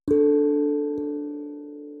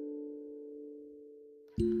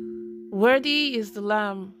Worthy is the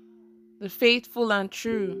Lamb, the faithful and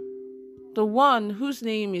true, the one whose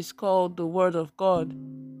name is called the Word of God.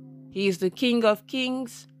 He is the King of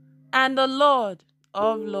kings and the Lord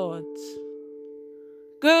of lords.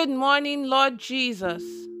 Good morning, Lord Jesus.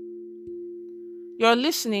 You're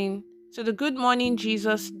listening to the Good Morning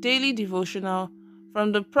Jesus daily devotional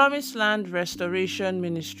from the Promised Land Restoration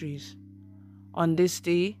Ministries. On this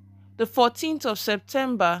day, the 14th of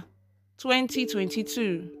September,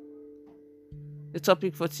 2022, the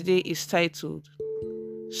topic for today is titled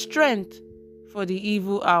Strength for the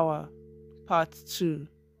Evil Hour, Part 2.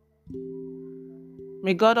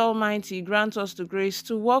 May God Almighty grant us the grace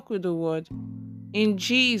to walk with the Word. In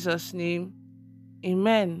Jesus' name,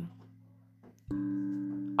 Amen.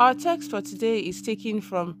 Our text for today is taken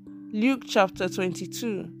from Luke chapter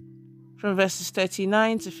 22, from verses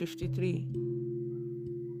 39 to 53.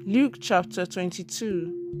 Luke chapter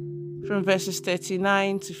 22, from verses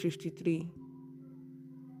 39 to 53.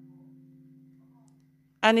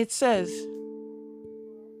 And it says,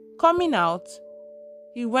 Coming out,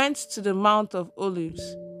 he went to the Mount of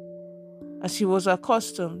Olives, as he was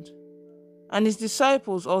accustomed, and his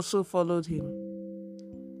disciples also followed him.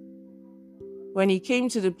 When he came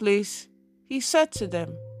to the place, he said to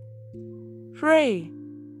them, Pray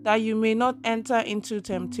that you may not enter into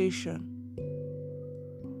temptation.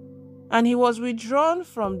 And he was withdrawn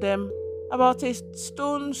from them about a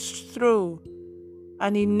stone's throw,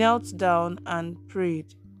 and he knelt down and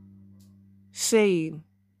prayed, saying,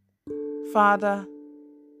 Father,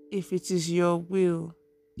 if it is your will,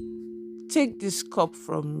 take this cup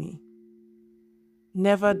from me.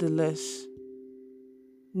 Nevertheless,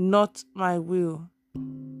 not my will,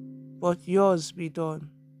 but yours be done.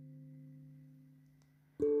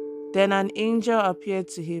 Then an angel appeared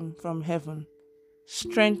to him from heaven,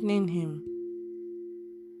 strengthening him.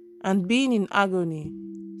 And being in agony,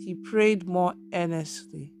 he prayed more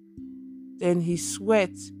earnestly. Then his sweat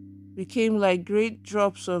became like great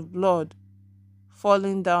drops of blood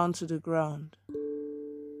falling down to the ground.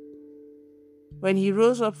 When he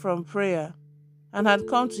rose up from prayer and had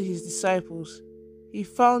come to his disciples, he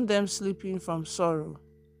found them sleeping from sorrow.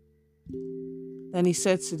 Then he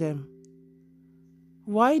said to them,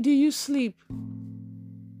 Why do you sleep?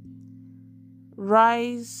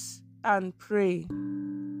 Rise and pray,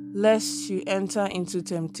 lest you enter into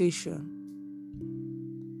temptation.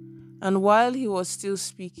 And while he was still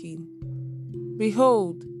speaking,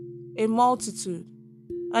 behold, a multitude,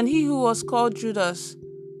 and he who was called Judas,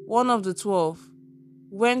 one of the 12,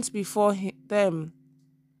 went before them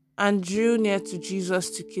and drew near to Jesus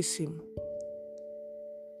to kiss him.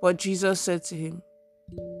 But Jesus said to him,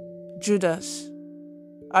 Judas,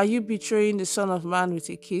 are you betraying the Son of Man with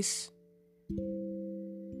a kiss?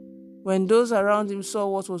 When those around him saw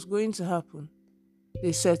what was going to happen,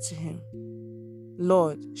 they said to him,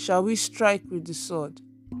 Lord, shall we strike with the sword?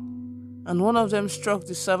 And one of them struck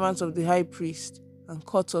the servant of the high priest and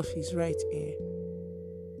cut off his right ear.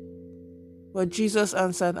 But Jesus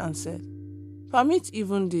answered and said, Permit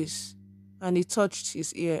even this. And he touched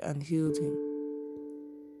his ear and healed him.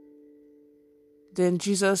 Then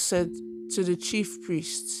Jesus said to the chief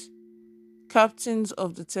priests, captains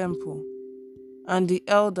of the temple, and the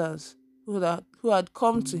elders who had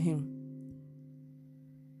come to him,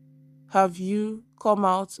 Have you come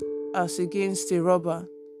out as against a robber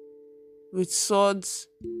with swords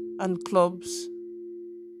and clubs?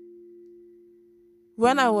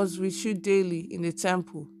 When I was with you daily in the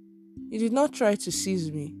temple, you did not try to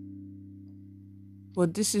seize me.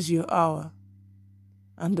 But this is your hour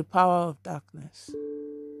and the power of darkness.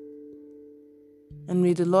 And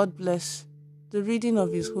may the Lord bless the reading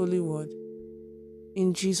of his holy word.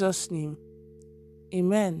 In Jesus' name,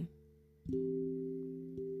 Amen.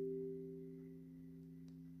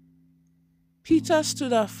 Peter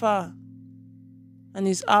stood afar, and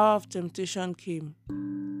his hour of temptation came,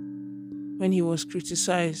 when he was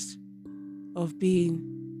criticized of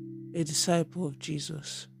being a disciple of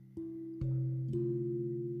Jesus.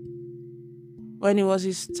 When it was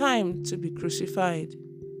his time to be crucified,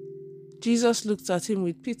 Jesus looked at him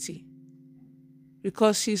with pity,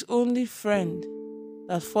 because his only friend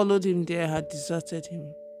that followed him there had deserted him.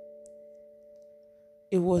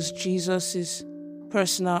 It was Jesus'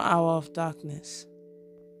 personal hour of darkness.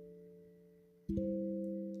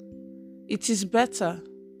 It is better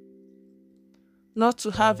not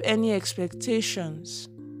to have any expectations,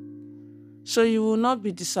 so you will not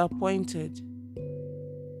be disappointed,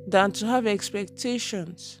 than to have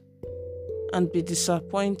expectations and be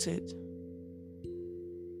disappointed.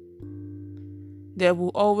 There will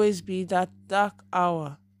always be that dark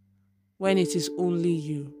hour when it is only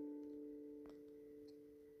you.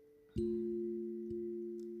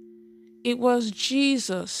 It was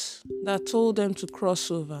Jesus that told them to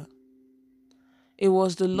cross over. It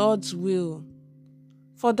was the Lord's will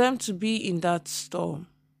for them to be in that storm.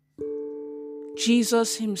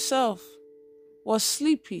 Jesus himself was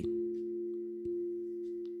sleepy.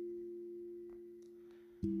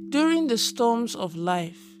 During the storms of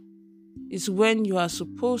life is when you are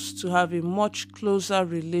supposed to have a much closer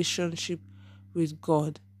relationship with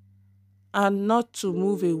God and not to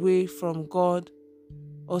move away from God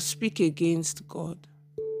or speak against God.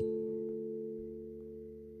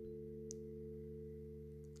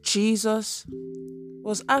 Jesus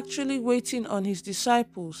was actually waiting on his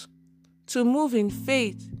disciples to move in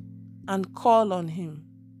faith and call on him.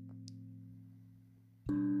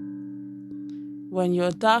 When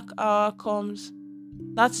your dark hour comes,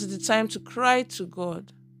 that is the time to cry to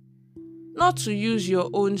God, not to use your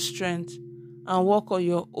own strength and work on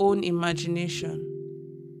your own imagination.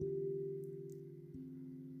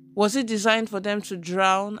 Was it designed for them to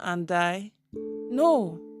drown and die?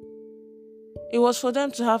 No. It was for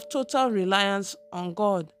them to have total reliance on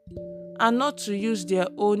God and not to use their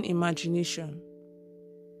own imagination.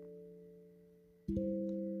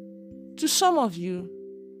 To some of you,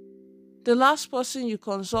 the last person you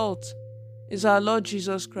consult is our Lord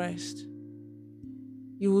Jesus Christ.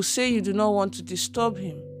 You will say you do not want to disturb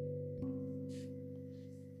him.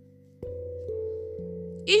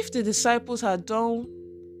 If the disciples had done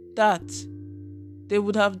that, they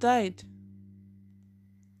would have died.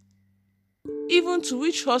 Even to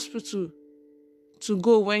which hospital to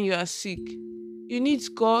go when you are sick, you need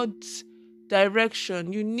God's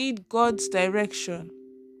direction. You need God's direction.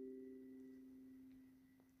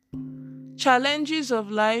 Challenges of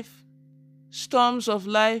life, storms of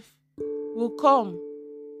life will come,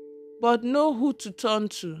 but know who to turn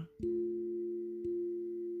to.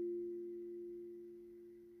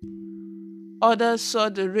 Others saw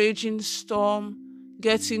the raging storm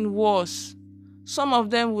getting worse. Some of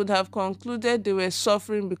them would have concluded they were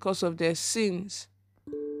suffering because of their sins.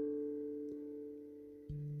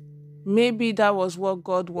 Maybe that was what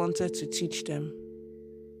God wanted to teach them.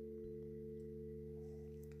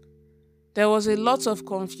 There was a lot of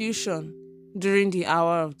confusion during the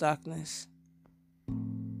hour of darkness.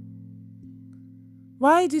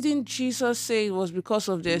 Why didn't Jesus say it was because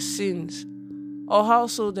of their sins or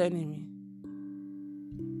household enemy?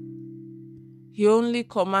 He only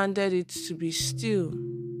commanded it to be still.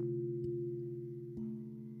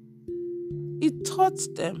 He taught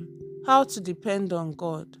them how to depend on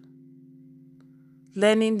God,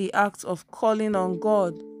 learning the act of calling on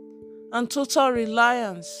God and total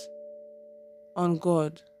reliance on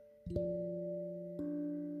God.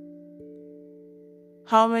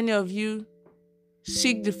 How many of you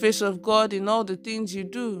seek the face of God in all the things you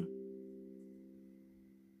do?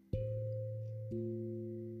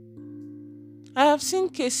 I have seen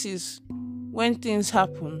cases when things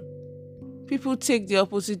happen, people take the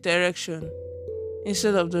opposite direction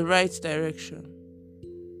instead of the right direction.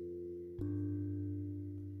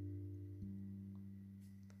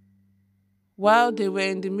 While they were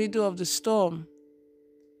in the middle of the storm,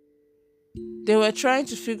 they were trying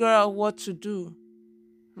to figure out what to do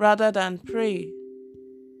rather than pray.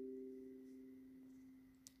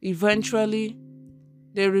 Eventually,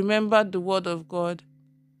 they remembered the word of God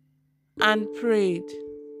and prayed.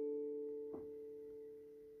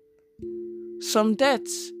 Some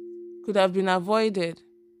deaths could have been avoided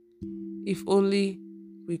if only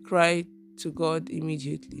we cried to God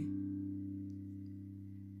immediately.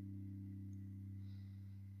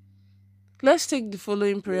 Let's take the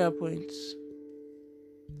following prayer points.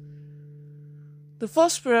 The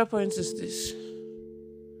first prayer point is this: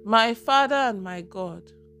 My Father and my God,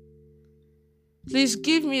 please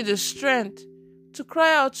give me the strength to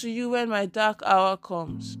cry out to you when my dark hour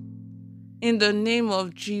comes. In the name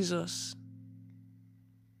of Jesus.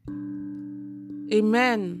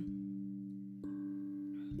 Amen.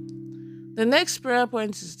 The next prayer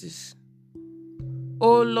point is this: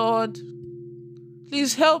 Oh Lord,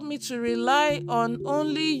 please help me to rely on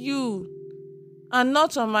only you and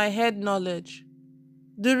not on my head knowledge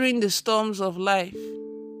during the storms of life.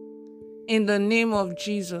 In the name of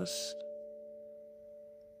Jesus.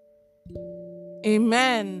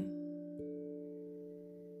 Amen.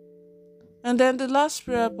 And then the last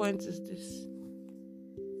prayer point is this: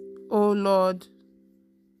 Oh Lord,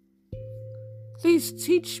 please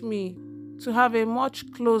teach me to have a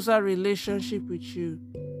much closer relationship with you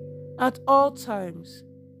at all times,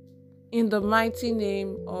 in the mighty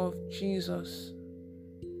name of Jesus.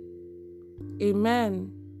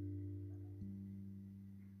 Amen.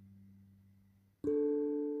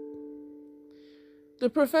 The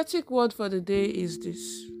prophetic word for the day is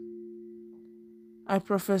this: I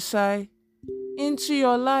prophesy into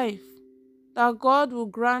your life that God will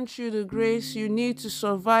grant you the grace you need to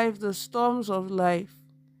survive the storms of life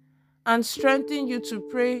and strengthen you to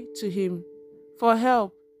pray to Him for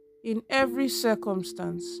help in every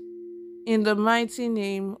circumstance. In the mighty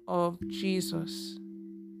name of Jesus.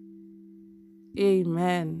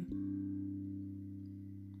 Amen.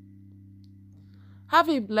 Have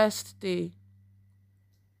a blessed day.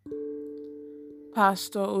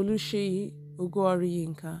 Pastor Oluseyi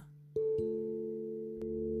Oguoriyinka.